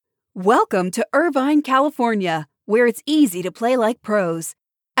Welcome to Irvine, California, where it's easy to play like pros.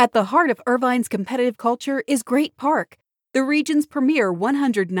 At the heart of Irvine's competitive culture is Great Park, the region's premier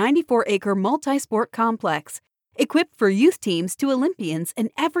 194-acre multi-sport complex, equipped for youth teams to Olympians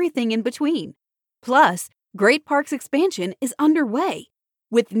and everything in between. Plus, Great Park's expansion is underway.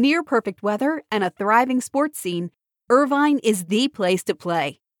 With near-perfect weather and a thriving sports scene, Irvine is the place to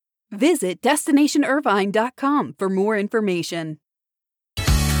play. Visit DestinationIrvine.com for more information.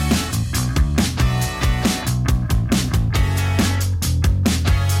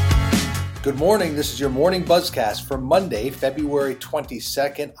 Good morning. This is your morning buzzcast for Monday, February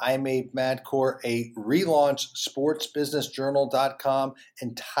 22nd. I'm Abe Madkour, a relaunched sportsbusinessjournal.com,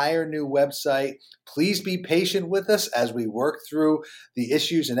 entire new website. Please be patient with us as we work through the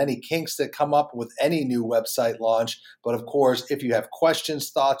issues and any kinks that come up with any new website launch. But of course, if you have questions,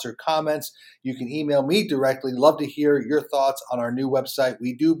 thoughts, or comments, you can email me directly. Love to hear your thoughts on our new website.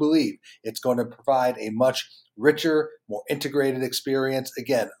 We do believe it's going to provide a much richer, more integrated experience.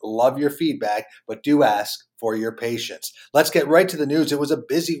 Again, love your feedback, but do ask for your patience. Let's get right to the news. It was a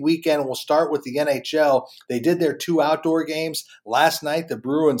busy weekend. We'll start with the NHL. They did their 2 outdoor games. Last night, the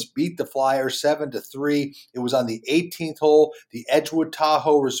Bruins beat the Flyers 7-3. It was on the 18th hole, the Edgewood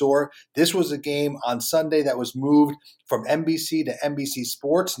Tahoe Resort. This was a game on Sunday that was moved from NBC to NBC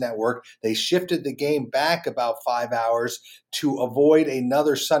Sports Network. They shifted the game back about 5 hours to avoid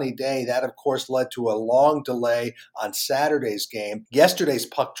another sunny day. That, of course, led to a long delay on Saturday's game. Yesterday's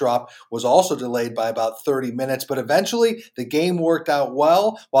puck drop was also delayed by about 30 minutes, but eventually the game worked out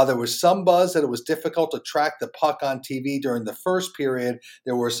well. While there was some buzz that it was difficult to track the puck on TV during the first period,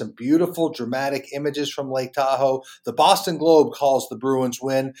 there were some beautiful, dramatic images from Lake Tahoe. The Boston Globe calls the Bruins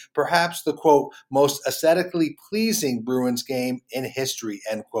win perhaps the, quote, most aesthetically pleasing Bruins game in history,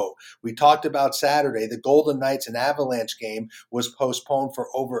 end quote. We talked about Saturday. The Golden Knights and Avalanche game was postponed for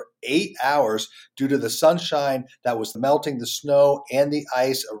over 8 hours due to the sunshine that was melting the snow and the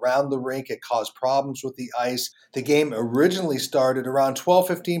ice around the rink. It caused problems with the ice. The game originally started around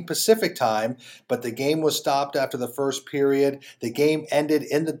 12:15 Pacific time, but the game was stopped after the first period. The game ended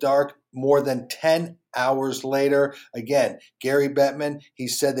in the dark more than 10 hours later. Again, Gary Bettman, he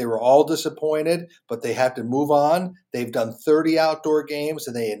said they were all disappointed, but they have to move on. They've done 30 outdoor games,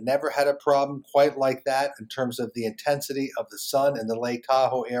 and they had never had a problem quite like that in terms of the intensity of the sun in the Lake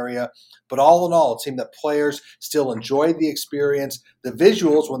Tahoe area. But all in all, it seemed that players still enjoyed the experience. The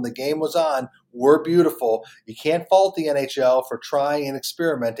visuals when the game was on were beautiful. You can't fault the NHL for trying and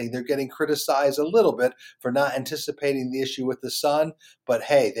experimenting. They're getting criticized a little bit for not anticipating the issue with the sun. But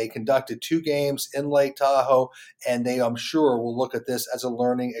hey, they conducted 2 games in Lake Tahoe, and they, I'm sure, will look at this as a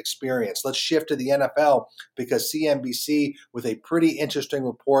learning experience. Let's shift to the NFL because CNBC with a pretty interesting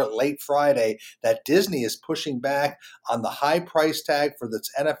report late Friday that Disney is pushing back on the high price tag for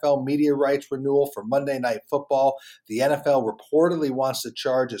its NFL media rights renewal for Monday Night Football. The NFL reportedly wants to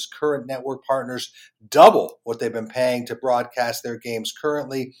charge its current network partners double what they've been paying to broadcast their games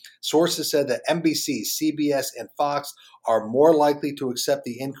currently. Sources said that NBC, CBS, and Fox are more likely to accept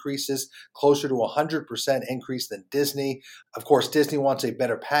the increases, closer to 100% increase than Disney. Of course, Disney wants a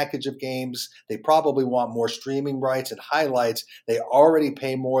better package of games. They probably want more streaming rights and highlights. They already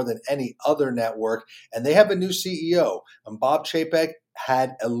pay more than any other network, and they have a new CEO. And Bob Chapek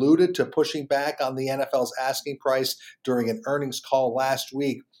had alluded to pushing back on the NFL's asking price during an earnings call last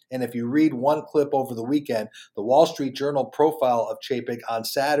week. And if you read one clip over the weekend, the Wall Street Journal profile of Chapek on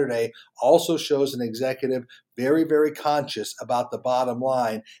Saturday also shows an executive very, very conscious about the bottom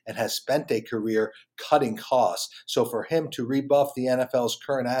line and has spent a career cutting costs. So for him to rebuff the NFL's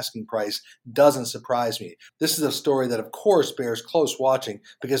current asking price doesn't surprise me. This is a story that, of course, bears close watching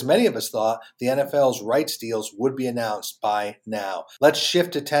because many of us thought the NFL's rights deals would be announced by now. Let's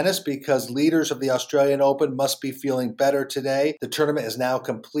shift to tennis because leaders of the Australian Open must be feeling better today. The tournament is now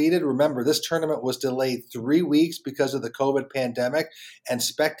completed. Remember, this tournament was delayed 3 weeks because of the COVID pandemic, and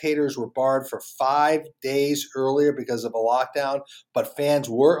spectators were barred for 5 days earlier because of a lockdown, but fans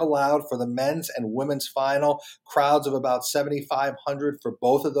were allowed for the men's and women's final. Crowds of about 7,500 for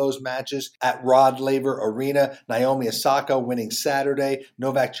both of those matches at Rod Laver Arena. Naomi Osaka winning Saturday,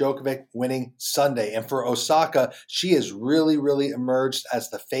 Novak Djokovic winning Sunday. And for Osaka, she has really emerged as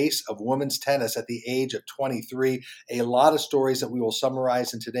the face of women's tennis at the age of 23. A lot of stories that we will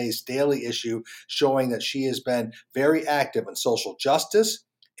summarize in today's daily issue showing that she has been very active in social justice,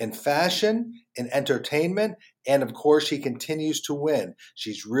 in fashion, in entertainment, And of course, she continues to win.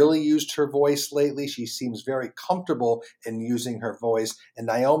 She's really used her voice lately. She seems very comfortable in using her voice. And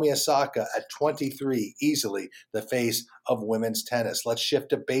Naomi Osaka at 23, easily the face of women's tennis. Let's shift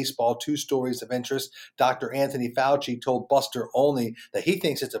to baseball. Two stories of interest. Dr. Anthony Fauci told Buster Olney that he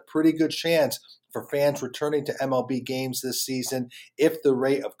thinks it's a pretty good chance for fans returning to MLB games this season if the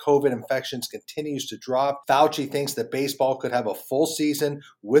rate of COVID infections continues to drop. Fauci thinks that baseball could have a full season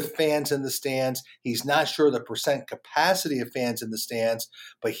with fans in the stands. He's not sure the percent capacity of fans in the stands,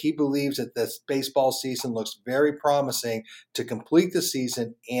 but he believes that this baseball season looks very promising to complete the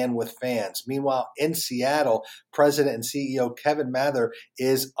season and with fans. Meanwhile, in Seattle, President and CEO Kevin Mather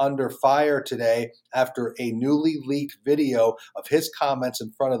is under fire today after a newly leaked video of his comments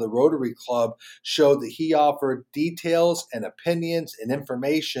in front of the Rotary Club showed that he offered details and opinions and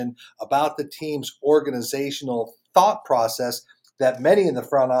information about the team's organizational thought process that many in the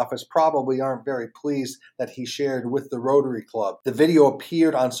front office probably aren't very pleased that he shared with the Rotary Club. The video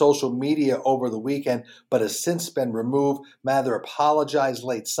appeared on social media over the weekend, but has since been removed. Mather apologized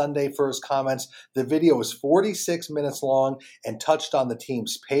late Sunday for his comments. The video was 46 minutes long and touched on the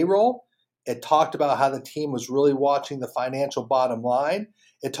team's payroll. It talked about how the team was really watching the financial bottom line.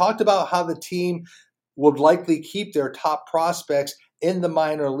 It talked about how the team would likely keep their top prospects in the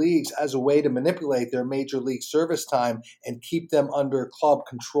minor leagues as a way to manipulate their major league service time and keep them under club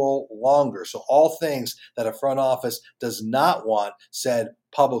control longer. So all things that a front office does not want said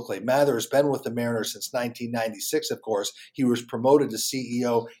publicly. Mather has been with the Mariners since 1996, of course. He was promoted to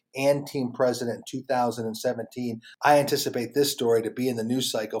CEO and team president in 2017. I anticipate this story to be in the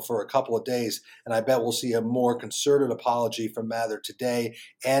news cycle for a couple of days, and I bet we'll see a more concerted apology from Mather today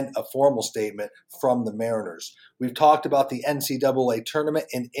and a formal statement from the Mariners. We've talked about the NCAA tournament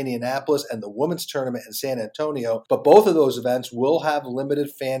in Indianapolis and the women's tournament in San Antonio, but both of those events will have limited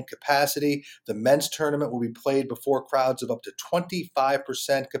fan capacity. The men's tournament will be played before crowds of up to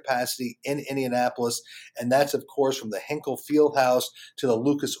 25% capacity in Indianapolis, and that's, of course, from the Hinkle Fieldhouse to the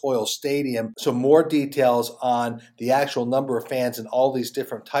Lucas Oil Stadium. So more details on the actual number of fans in all these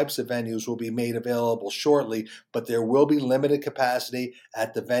different types of venues will be made available shortly, but there will be limited capacity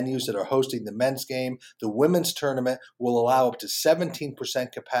at the venues that are hosting the men's game. The women's tournament will allow up to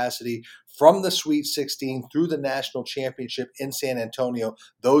 17% capacity from the Sweet 16 through the National Championship in San Antonio.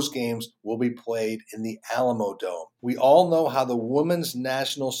 Those games will be played in the Alamo Dome. We all know how the women's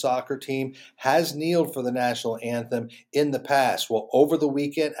national soccer team has kneeled for the national anthem in the past. Well, over the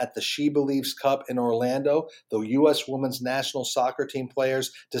weekend at the She Believes Cup in Orlando, the U.S. women's national soccer team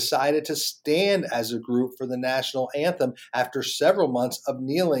players decided to stand as a group for the national anthem after several months of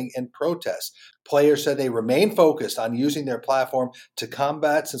kneeling in protest. Players said they remain focused on using their platform to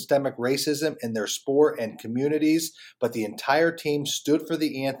combat systemic racism in their sport and communities, but the entire team stood for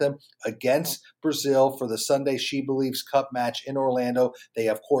the anthem against Brazil for the Sunday She Believes Cup match in Orlando. They,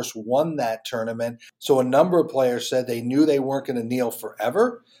 of course, won that tournament. So a number of players said they knew they weren't going to kneel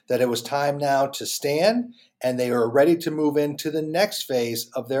forever, that it was time now to stand, and they are ready to move into the next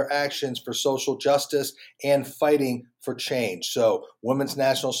phase of their actions for social justice and fighting for change. So women's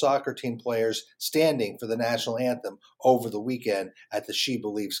national soccer team players standing for the national anthem over the weekend at the She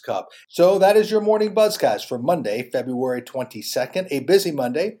Believes Cup. So that is your morning buzzcast for Monday, February 22nd, a busy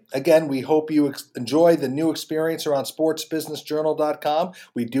Monday. Again, we hope you enjoy the new experience around sportsbusinessjournal.com.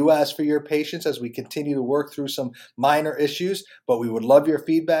 We do ask for your patience as we continue to work through some minor issues, but we would love your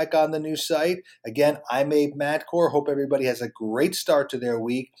feedback on the new site. Again, I'm Abe Madkour. Hope everybody has a great start to their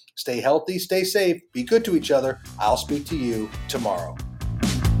week. Stay healthy, stay safe, be good to each other. I'll speak to you tomorrow.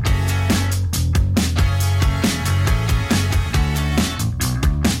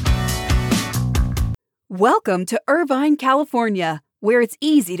 Welcome to Irvine, California, where it's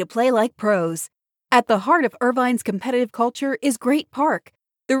easy to play like pros. At the heart of Irvine's competitive culture is Great Park,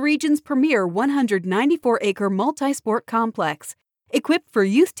 the region's premier 194-acre multi-sport complex, equipped for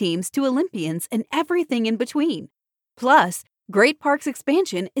youth teams to Olympians and everything in between. Plus, Great Park's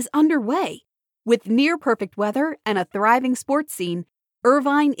expansion is underway. With near-perfect weather and a thriving sports scene,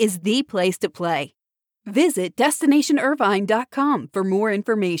 Irvine is the place to play. Visit DestinationIrvine.com for more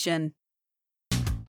information.